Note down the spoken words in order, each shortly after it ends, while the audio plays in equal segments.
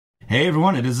Hey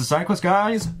everyone, it is the Cyclist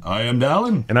Guys. I am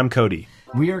Dallyn. And I'm Cody.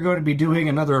 We are going to be doing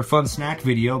another fun snack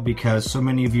video because so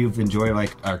many of you have enjoyed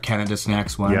like our Canada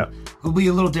snacks one. Yeah. It'll be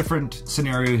a little different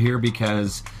scenario here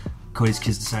because Cody's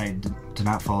kids decided to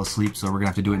not fall asleep, so we're going to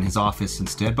have to do it in his office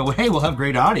instead. But hey, we'll have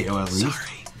great audio at least.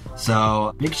 Sorry.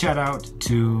 So, big shout out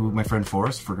to my friend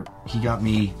Forrest for he got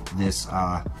me this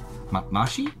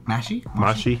Mashi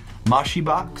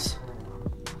Box.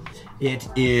 It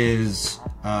is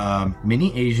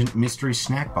mini Asian mystery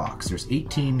snack box. There's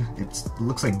 18. It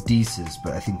looks like pieces,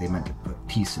 but I think they meant to put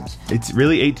pieces. It's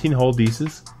really 18 whole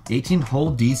pieces? 18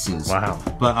 whole pieces. Wow.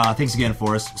 But thanks again,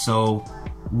 Forrest. So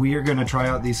we are gonna try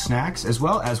out these snacks as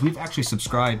well as we've actually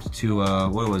subscribed to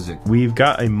what was it? We've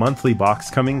got a monthly box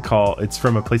coming it's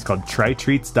from a place called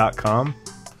trytreats.com.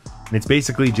 And it's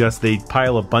basically just they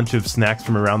pile a bunch of snacks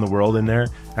from around the world in there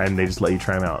and they just let you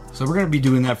try them out. So we're going to be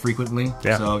doing that frequently.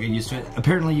 Yeah. So get used to it.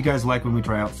 Apparently you guys like when we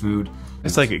try out food.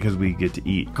 It's like it because we get to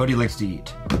eat. Cody likes to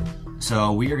eat.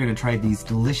 So we are going to try these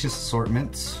delicious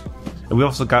assortments. And we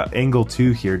also got angle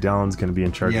 2 here. Dallyn's going to be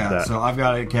in charge of that. Yeah, so I've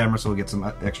got a camera so we'll get some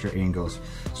extra angles.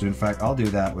 So in fact, I'll do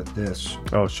that with this.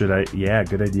 Oh, should I? Yeah,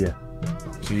 good idea.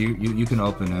 So you can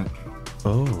open it.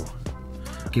 Oh.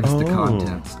 Give us the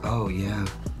contents. Oh, yeah.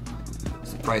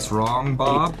 Is the price wrong,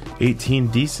 Bob?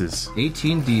 18 pieces.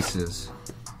 18 pieces.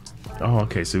 Oh,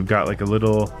 okay. So we've got like a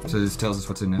little... So this tells us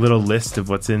what's in there. Little list of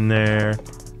what's in there.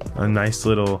 A nice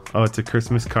little... Oh, it's a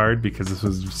Christmas card because this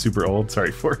was super old.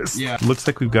 Sorry, Forrest. Yeah. Looks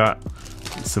like we've got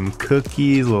some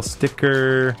cookies, a little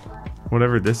sticker,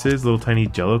 whatever this is. Little tiny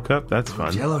Jello cup. That's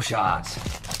fun. Jello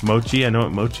shots. Mochi. I know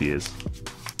what mochi is.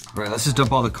 Right, let's just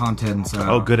dump all the contents out.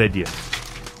 Oh, good idea.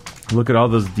 Look at all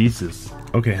those pieces.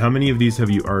 Okay, how many of these have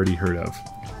you already heard of?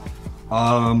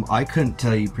 I couldn't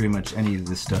tell you pretty much any of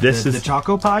this stuff. This is the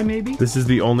Choco Pie, maybe? This is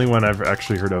the only one I've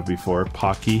actually heard of before.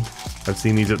 Pocky. I've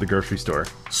seen these at the grocery store.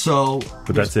 So...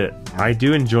 But that's it. I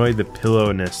do enjoy the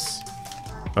pillowness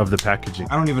of the packaging.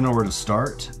 I don't even know where to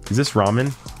start. Is this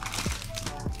ramen?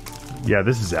 Yeah,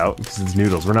 this is out because it's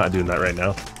noodles. We're not doing that right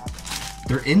now.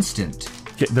 They're instant.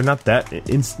 Yeah, they're not that...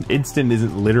 Instant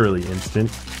isn't literally instant.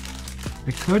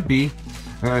 It could be.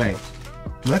 Alright.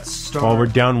 Let's start... Oh, we're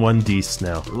down 1 piece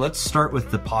now. Let's start with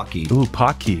the Pocky. Ooh,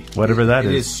 Pocky. Whatever that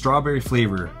is. It is strawberry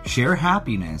flavor. Share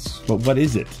happiness. But what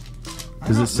is it?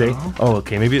 Does it say? know. Oh,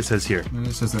 okay. Maybe it says here.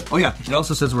 It says that. Oh yeah, it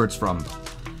also says where it's from.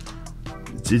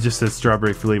 It just says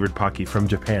strawberry flavored Pocky from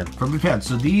Japan. From Japan.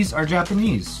 So these are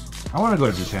Japanese. I want to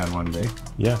go to Japan one day.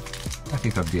 Yeah. I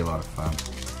think that'd be a lot of fun.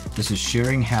 This is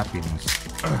sharing happiness.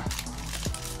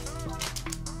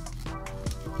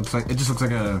 Looks like it just looks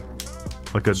like a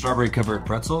strawberry covered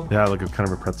pretzel. Yeah, like a kind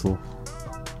of a pretzel.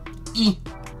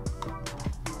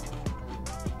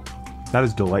 That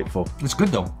is delightful. It's good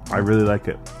though. I really like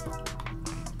it.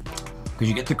 Because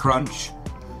you get the crunch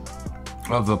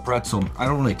of a pretzel. I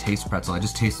don't really taste pretzel. I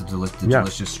just taste the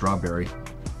delicious strawberry.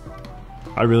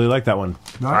 I really like that one.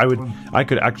 Not I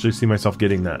could actually see myself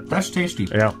getting that. That's tasty.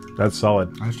 Yeah, that's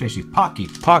solid. That's tasty. Pocky.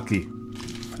 Pocky.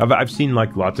 I've seen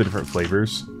like lots of different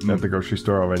flavors at the grocery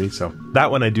store already, so that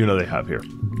one I do know they have here.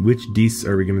 Which dish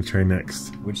are we gonna try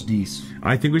next? Which dish?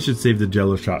 I think we should save the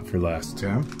Jello shot for last.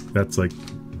 Yeah. That's like...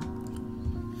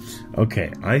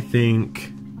 Okay, I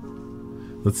think...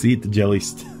 Let's eat the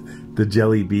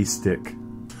jelly bee stick.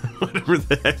 Whatever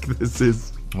the heck this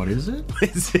is. What is it?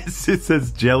 It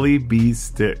says jelly bee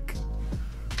stick.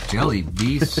 Jelly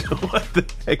bees. What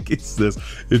the heck is this?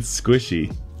 It's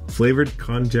squishy. Flavored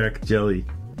konjac jelly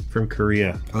from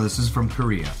Korea. Oh, this is from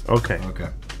Korea. Okay. Okay.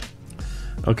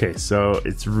 Okay, so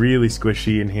it's really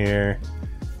squishy in here.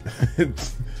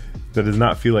 That does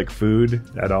not feel like food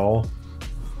at all.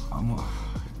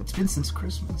 It's been since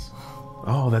Christmas.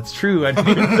 Oh, that's true. I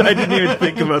didn't even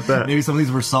think about that. Maybe some of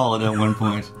these were solid at one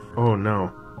point. Oh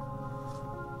no.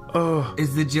 Oh.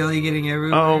 Is the jelly getting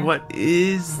everywhere? Oh, what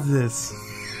is this?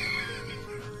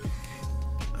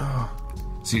 Oh.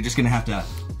 So you're just gonna have to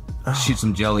shoot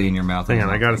some jelly in your mouth. Hang on,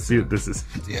 I gotta see what this is.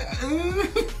 Yeah.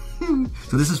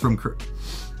 So this is from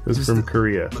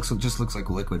Korea. Just looks like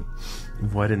liquid.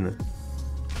 What in the...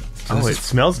 So oh, it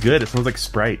smells good. It smells like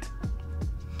Sprite.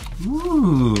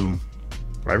 Ooh.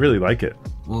 I really like it.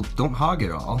 Well, don't hog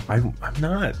it all. I'm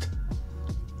not.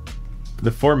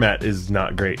 The format is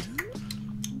not great.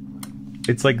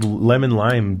 It's like lemon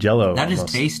lime jello. That almost.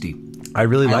 is tasty. I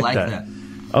really like that.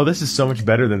 Oh, this is so much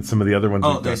better than some of the other ones.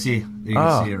 Oh, I see. You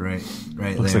can see it right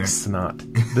looks there. like snot.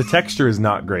 The texture is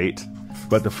not great,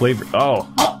 but the flavor. Oh,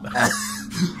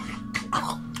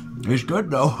 it's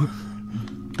good though.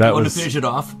 That you want was to finish it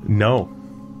off? No.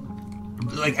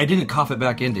 Like, I didn't cough it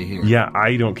back into here. Yeah,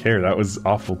 I don't care. That was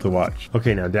awful to watch.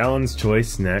 Okay, now Dallyn's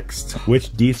choice next.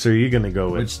 Which dish are you gonna go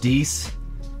with? Which dish?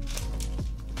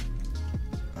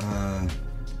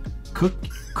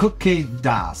 Cookie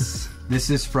das. This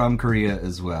is from Korea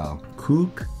as well.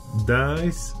 Cook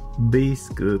dice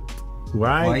biscuit.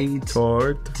 White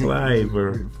tart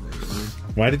flavor.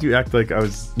 Why did you act like I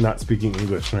was not speaking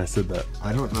English when I said that?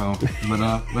 I don't know, but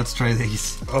let's try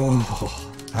these. Oh,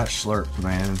 that slurp,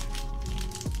 man.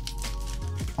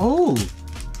 Oh,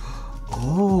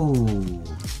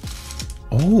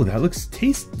 Oh, that looks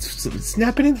tasty.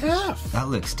 Snap it in half. that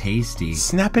looks tasty.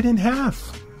 Snap it in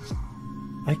half.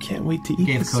 I can't wait to eat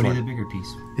Gave this Cody one. the bigger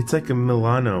piece. It's like a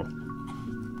Milano.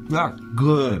 That's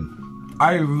good.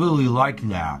 I really like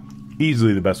that.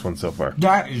 Easily the best one so far.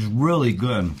 That is really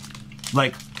good.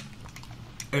 Like,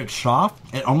 it's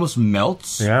soft. It almost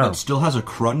melts. Yeah. But still has a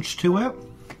crunch to it.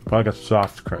 Probably got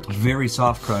soft crunch. Very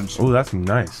soft crunch. Oh, that's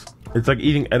nice. It's like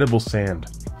eating edible sand.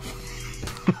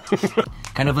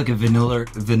 Kind of like a vanilla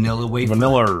wafer.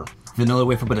 Vanilla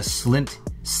wafer, but a slint.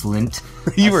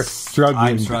 You were struggling.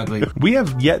 I'm struggling. We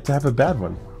have yet to have a bad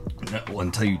one. Well,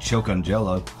 until you choke on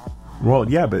Jell-O. Well,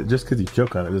 yeah, but just because you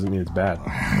choke on it doesn't mean it's bad.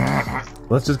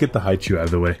 Let's just get the haichu out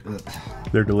of the way.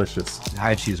 They're delicious.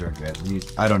 Haichus are good.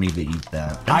 I don't need to eat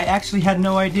that. I actually had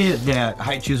no idea that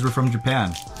haichus were from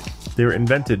Japan. They were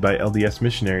invented by LDS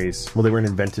missionaries. Well, they weren't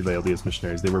invented by LDS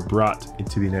missionaries. They were brought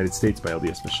into the United States by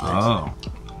LDS missionaries. Oh.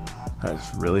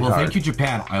 That's really Well, hard. thank you,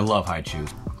 Japan. I love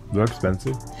haichus. They're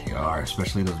expensive. They are,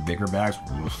 especially those bigger bags.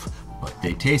 Oof, but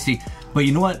they tasty. But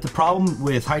you know what the problem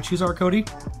with haichus are, Cody?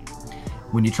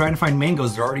 When you're trying to find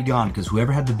mangoes, they're already gone because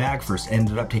whoever had the bag first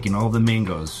ended up taking all the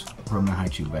mangoes from the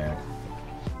haichu bag.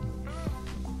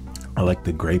 I like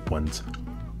the grape ones.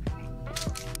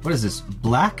 What is this?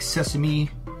 Black sesame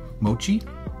mochi?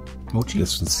 Mochi?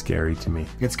 This one's scary to me.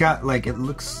 It's got like, it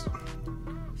looks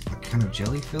like kind of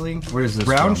jelly filling. Where is this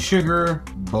Brown from? Sugar,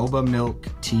 boba milk,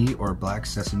 tea, or black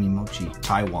sesame mochi.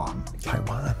 Taiwan.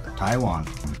 Taiwan.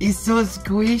 It's so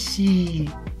squishy.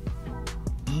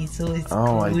 It's so squishy.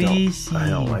 Oh, I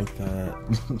don't like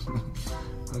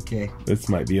that. Okay. This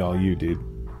might be all you, dude.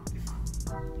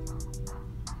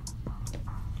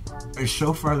 It's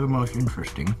so far the most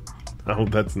interesting. Oh,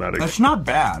 that's not That's not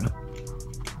bad.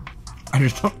 I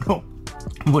just don't know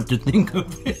what to think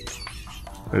of it.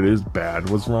 It is bad.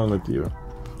 What's wrong with you?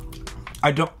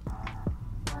 I don't...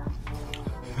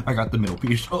 I got the middle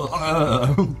piece.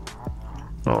 I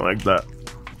don't like that.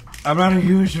 I'm not a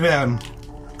huge fan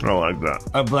I don't like that.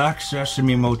 of black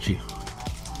sesame mochi.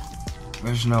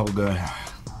 It's no good.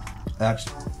 That's...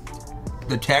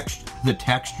 The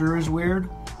texture is weird.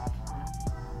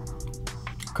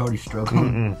 Cody's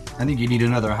struggling. I think you need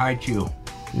another haichu.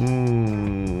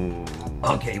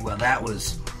 Okay, well that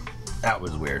was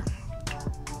weird.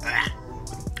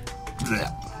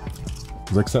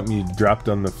 It's like something you dropped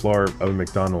on the floor of a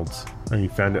McDonald's and you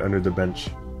found it under the bench.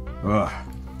 Ugh.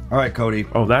 All right, Cody,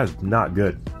 Oh, that is not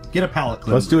good. get a palate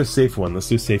cleanser. Let's do a safe one. Let's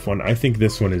do a safe one. I think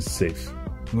this one is safe.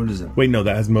 What is it? Wait, no,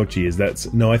 that has mochi.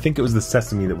 No, I think it was the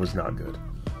sesame that was not good.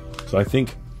 So I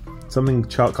think something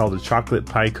called a chocolate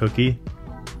pie cookie.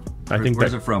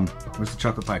 Where's it from? Where's the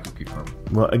chocolate pie cookie from?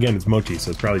 Well, again, it's mochi,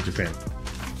 so it's probably Japan.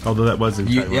 Although that was in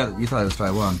Taiwan. Yeah, you thought it was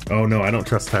Taiwan. Oh no, I don't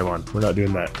trust Taiwan. We're not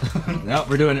doing that. No,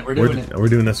 we're doing it. We're doing it. We're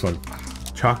doing this one.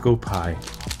 Choco pie.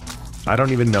 I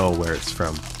don't even know where it's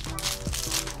from.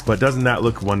 But doesn't that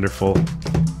look wonderful?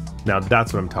 Now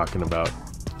that's what I'm talking about.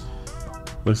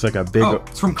 Looks like a big... Oh,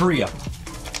 it's from Korea.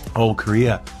 Oh,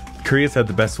 Korea. Korea's had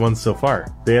the best ones so far.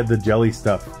 They had the jelly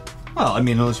stuff. Well, I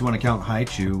mean, unless you want to count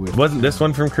haichu. With... Wasn't this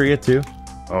one from Korea too?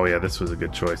 Oh yeah, this was a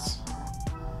good choice.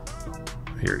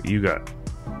 Here, you got...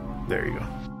 There you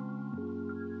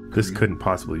go. This couldn't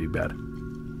possibly be bad.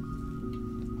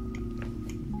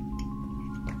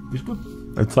 It's good.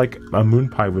 It's like a moon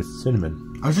pie with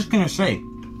cinnamon. I was just gonna say,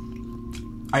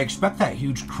 I expect that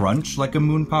huge crunch like a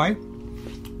moon pie,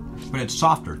 but it's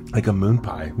softer. Like a moon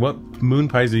pie? What moon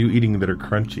pies are you eating that are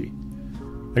crunchy?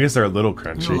 I guess they're a little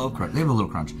crunchy. They have a little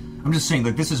crunch. I'm just saying,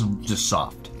 like, this is just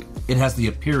soft. It has the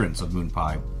appearance of moon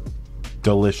pie.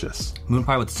 Delicious. Moon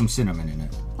pie with some cinnamon in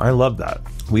it. I love that.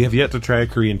 We have yet to try a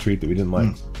Korean treat that we didn't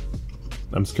like.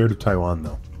 I'm scared of Taiwan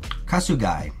though.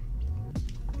 Kasugai.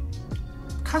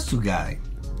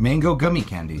 Mango gummy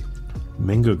candy.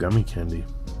 Mango gummy candy.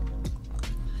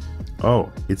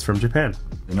 Oh, it's from Japan.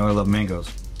 You know I love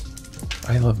mangoes.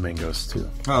 I love mangoes too.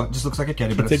 Oh, it just looks like a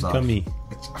candy, but It's it's a soft. gummy.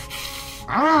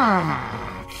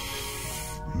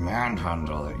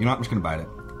 Manhandle it. You know what? I'm just gonna bite it.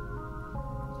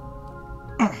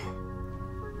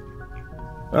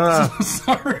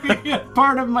 Sorry,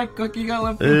 part of my cookie got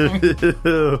left in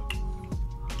there.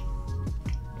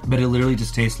 But it literally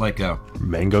just tastes like a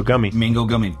mango gummy. Mango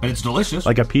gummy. But it's delicious.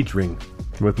 Like a peach ring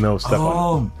with no stuff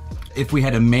on it. If we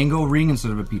had a mango ring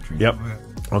instead of a peach ring. Yep.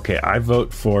 Okay, I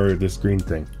vote for this green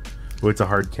thing. Oh, it's a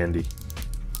hard candy.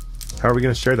 How are we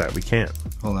going to share that? We can't.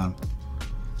 Hold on.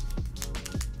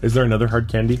 Is there another hard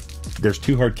candy? There's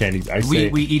 2 hard candies.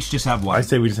 We each just have one. I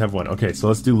say we just have one. Okay, so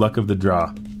let's do luck of the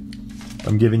draw.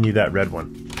 I'm giving you that red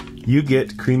one. You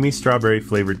get creamy strawberry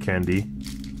flavored candy.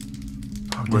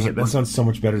 Oh, dang it. That sounds so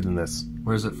much better than this.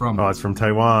 Where's it from? Oh, it's from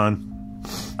Taiwan.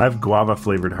 I have guava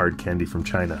flavored hard candy from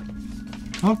China.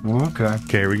 Oh, okay.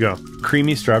 Okay, here we go.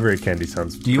 Creamy strawberry candy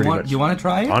sounds. Do you want to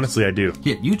try it? Honestly, I do.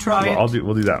 Yeah, you try it.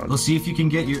 We'll do that one. Let's see if you can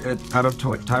get your out of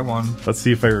Taiwan. Let's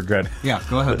see if I regret. Yeah,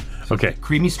 go ahead. Okay.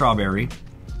 Creamy strawberry.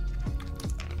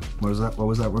 What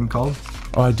was that one called?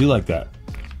 Oh, I do like that.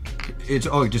 It's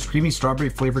just creamy strawberry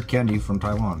flavored candy from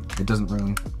Taiwan. It doesn't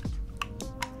really.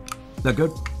 Is that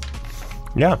good?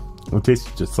 Yeah, it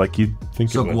tastes just like you'd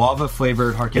think it would. So guava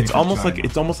flavored hard candy.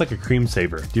 It's almost like a cream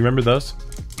saver. Do you remember those?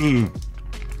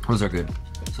 Those are good.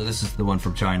 So this is the one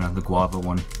from China, the guava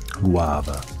one.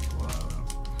 Guava.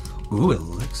 Ooh, it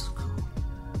looks cool.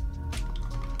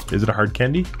 Is it a hard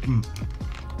candy?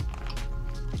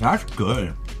 That's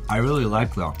good. I really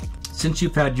like that. Since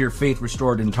you've had your faith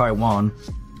restored in Taiwan,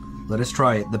 let us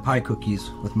try the pie cookies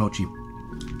with mochi.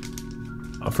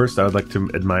 First, I would like to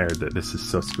admire that this is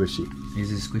so squishy.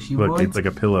 Is it squishy, Look, boy? it's like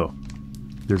a pillow.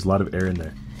 There's a lot of air in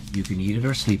there. You can eat it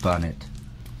or sleep on it.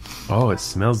 Oh, it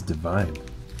smells divine.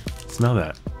 Smell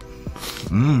that.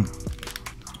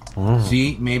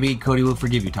 See, maybe Cody will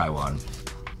forgive you, Taiwan.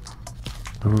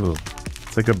 Ooh,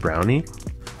 it's like a brownie.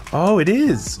 Oh, it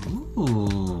is.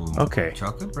 Ooh. Okay.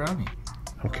 Chocolate brownie.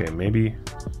 Okay, maybe.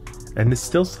 And it's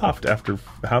still soft after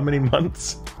how many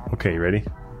months? Okay, you ready?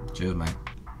 Chill, man.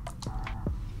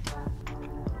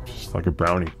 It's like a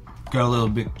brownie. Got a little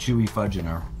bit chewy fudge in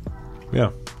there.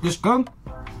 Yeah. Just gunk.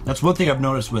 That's one thing I've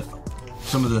noticed with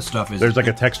some of this stuff is There's like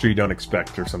a texture you don't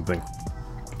expect or something.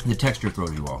 the texture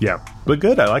throws you off. Yeah, but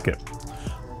good. I like it.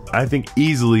 I think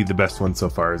easily the best one so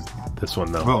far is this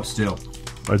one, though. Oh, still.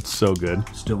 It's so good.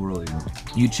 Still really good.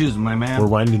 You choose, my man. We're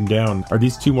winding down. Are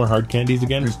these 2 more hard candies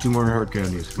again? There's 2 more hard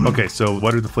candies. Okay, so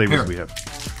what are the flavors Here. we have?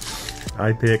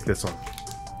 I pick this one.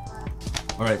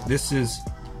 Alright, this is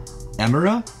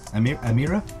Amira?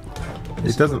 Amira?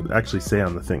 It doesn't actually say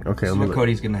on the thing. Okay, This is what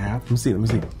Cody's gonna have. Let me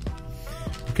see.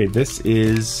 Okay, this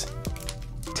is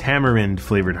tamarind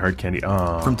flavored hard candy.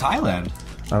 Oh, From Thailand.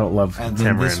 I don't love And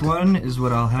then tamarind. this one is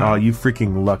what I'll have. Oh, you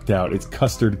freaking lucked out. It's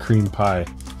custard cream pie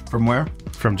From where?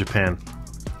 from Japan.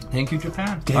 Thank you,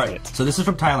 Japan. Dang Alright, it. so this is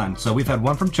from Thailand. So we've had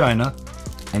one from China,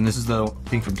 and this is the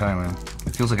thing from Thailand.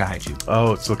 It feels like a haichu.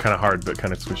 Oh, it's still kind of hard, but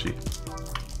kind of squishy.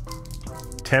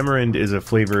 Tamarind is a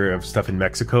flavor of stuff in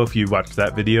Mexico. If you watched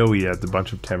that video, we had a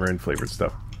bunch of tamarind flavored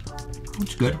stuff.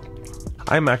 Which is good.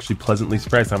 I'm actually pleasantly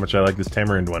surprised how much I like this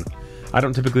tamarind one. I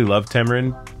don't typically love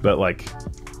tamarind, but like,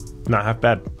 not half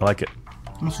bad. I like it.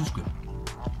 This is good.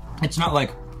 It's not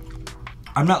like,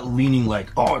 I'm not leaning like,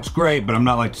 oh, it's great, but I'm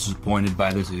not like disappointed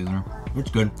by this either.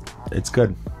 It's good. It's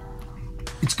good.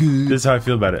 It's good. This is how I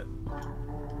feel about it.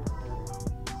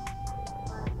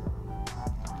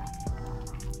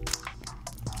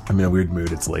 I'm in a weird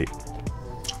mood. It's late.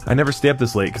 I never stay up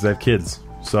this late because I have kids.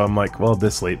 So I'm like, well,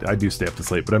 this late. I do stay up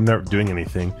this late, but I'm never doing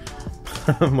anything.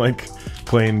 I'm like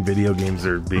playing video games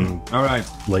or being Alright.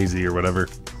 lazy or whatever.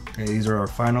 Okay, these are our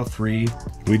final 3.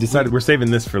 We decided we're saving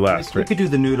this for last, We right? could do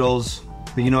the noodles,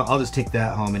 but you know, I'll just take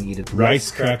that home and eat it. Rice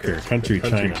cracker, country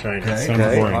China. Okay, Sounds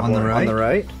okay. boring. On the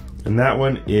right. And that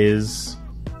one is...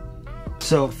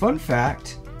 So, fun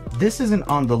fact, this isn't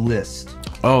on the list.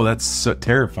 Oh, that's so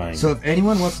terrifying. So if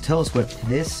anyone wants to tell us what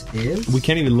this is, we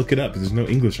can't even look it up because there's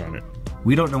no English on it.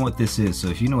 we don't know what this is. So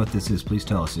if you know what this is, please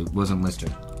tell us. It wasn't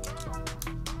listed.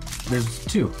 There's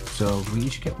 2, so we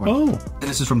each get one. Oh. And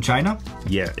this is from China?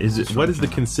 Yeah, is it? What is the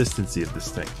consistency of this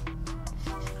thing?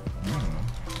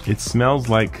 It smells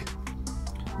like...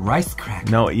 Rice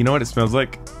cracker. No, you know what it smells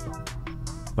like?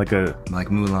 Like a... Like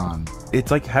Mulan.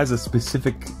 It's like has a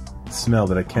specific smell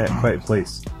that I can't quite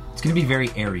place. It's gonna be very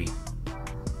airy.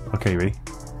 Okay, ready?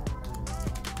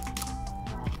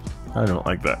 I don't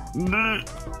like that.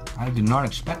 I did not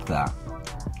expect that.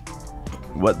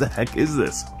 What the heck is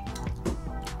this?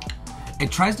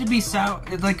 It tries to be sour.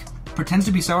 It like pretends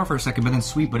to be sour for a second, but then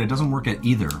sweet. But it doesn't work at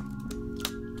either.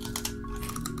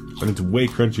 But it's way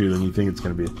crunchier than you think it's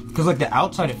gonna be. Because like the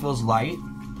outside, it feels light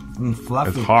and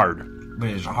fluffy. It's hard. But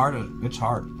it's hard. It's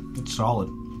hard. It's solid.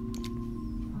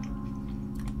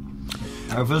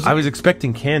 I was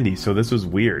expecting candy, so this was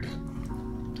weird.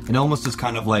 It almost is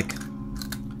kind of like.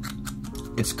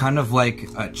 It's kind of like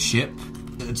a chip.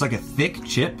 it's like a thick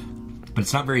chip, but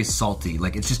it's not very salty.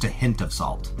 Like it's just a hint of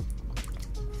salt.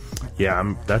 Yeah,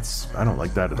 I don't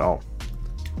like that at all.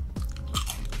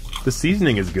 The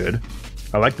seasoning is good.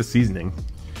 I like the seasoning.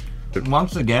 But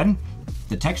once again,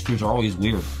 the textures are always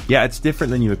weird. Yeah, it's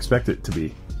different than you expect it to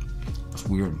be. It's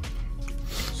weird.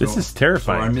 This is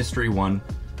terrifying. So our mystery one.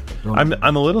 I'm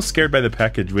a little scared by the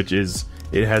package, which is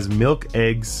it has milk,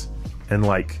 eggs, and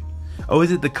like, oh,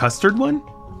 is it the custard one?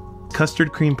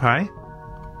 Custard cream pie?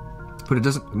 But it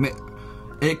doesn't.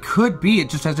 It could be. It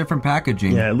just has different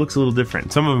packaging. Yeah, it looks a little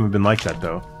different. Some of them have been like that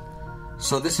though.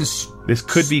 So this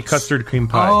could be custard cream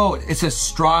pie. Oh, it's a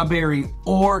strawberry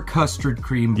or custard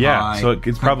cream pie. Yeah, so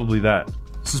it's probably that.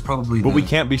 This is probably. But we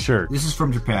can't be sure. This is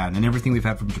from Japan, and everything we've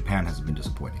had from Japan has been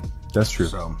disappointing. That's true.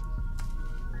 So.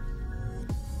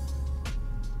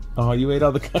 Oh, you ate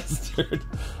all the custard.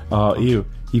 Oh, ew.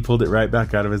 He pulled it right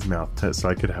back out of his mouth so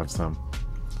I could have some.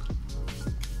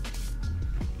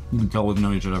 You can tell we've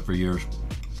known each other for years.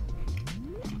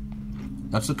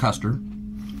 That's the custard.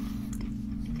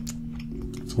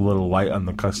 It's a little light on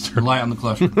the custard. Light on the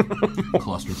custard.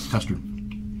 Custard.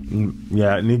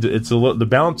 Yeah, it needs. It's a little. The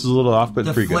balance is a little off, but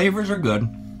it's pretty good. The flavors are good,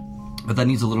 but that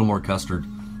needs a little more custard.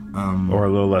 Or a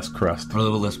little less crust. Or a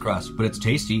little less crust, but it's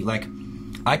tasty. Like,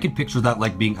 I could picture that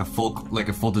like being a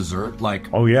full dessert. Like,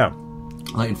 oh yeah,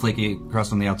 light and flaky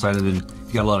crust on the outside, and then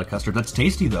you got a lot of custard. That's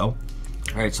tasty though.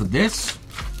 All right, so this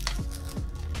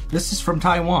is from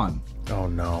Taiwan. Oh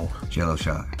no, Jello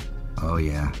shot. Oh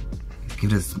yeah,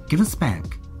 give it a smack.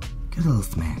 Give it a little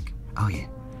smack. Oh yeah,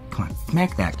 come on,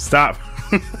 smack that. Stop.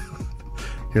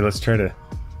 Here, let's try to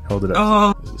hold it up.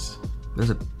 Oh, there's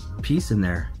a piece in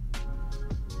there.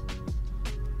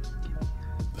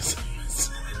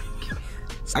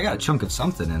 I got a chunk of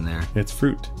something in there. It's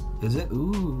fruit. Is it?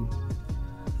 Ooh.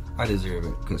 I deserve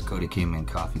it because Cody came in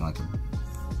coughing like a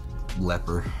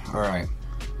leper. Alright.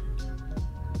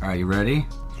 Alright, you ready?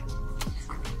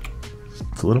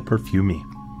 It's a little perfumey,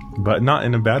 but not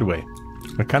in a bad way.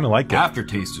 I kind of like it.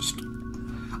 Aftertaste is...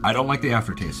 I don't like the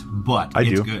aftertaste, but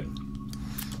it's good.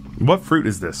 What fruit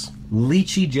is this?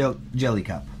 Lychee jelly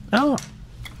cup. Oh.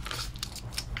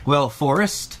 Well,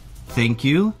 Forrest, thank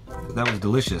you. That was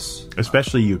delicious.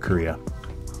 Especially you, Korea.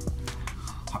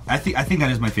 I think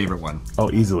that is my favorite one. Oh,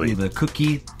 easily. The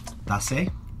cookie dase.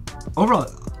 Overall,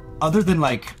 other than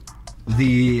like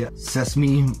the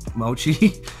sesame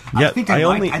mochi, yeah, I think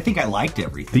I liked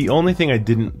everything. The only thing I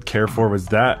didn't care for was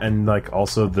that, and like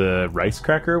also the rice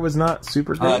cracker was not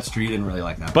super good. That's true. You didn't really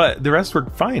like that. But the rest were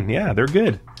fine. Yeah, they're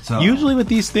good. So, usually with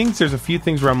these things, there's a few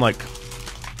things where I'm like,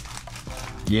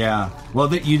 yeah.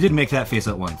 Well, you did make that face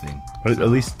at one thing. At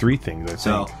least three things, I think.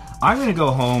 So I'm gonna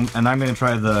go home and I'm gonna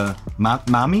try the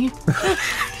mami.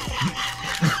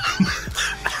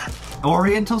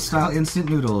 Oriental style instant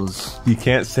noodles. You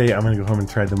can't say I'm gonna go home and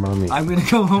try the mommy. I'm gonna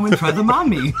go home and try the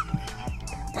mommy.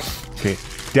 Okay,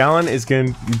 Dallyn is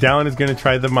gonna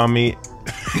try the mommy.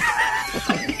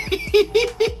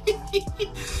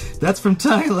 That's from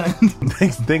Thailand.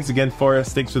 Thanks again,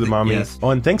 Forrest. Thanks for the mommy. Yes.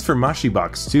 Oh, and thanks for Mashi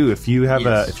Box too. If you have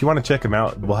if you want to check them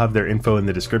out, we'll have their info in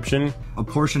the description. A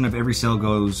portion of every sale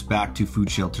goes back to food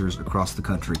shelters across the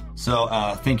country. So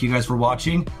thank you guys for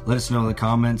watching. Let us know in the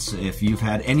comments if you've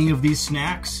had any of these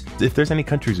snacks. If there's any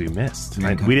countries we missed.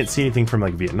 We didn't see anything from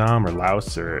like Vietnam or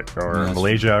Laos or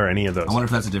Malaysia or any of those. I wonder if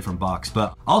that's a different box.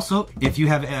 But also, if you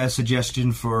have a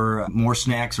suggestion for more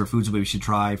snacks or foods that we should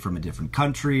try from a different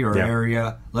country or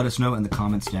area, let us know in the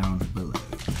comments down below.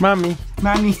 Mommy.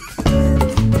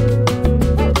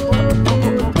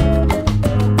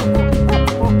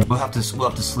 We'll have to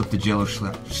slip the jello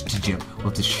slip. We'll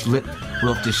have to slip.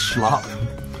 We'll have to slop.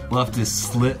 We'll have to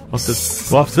slip.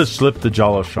 We'll have to slip the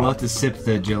jello shot. We'll have to sip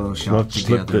the jello shot we'll have to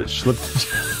together. We'll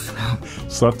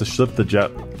have to slip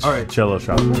the jello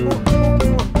shot.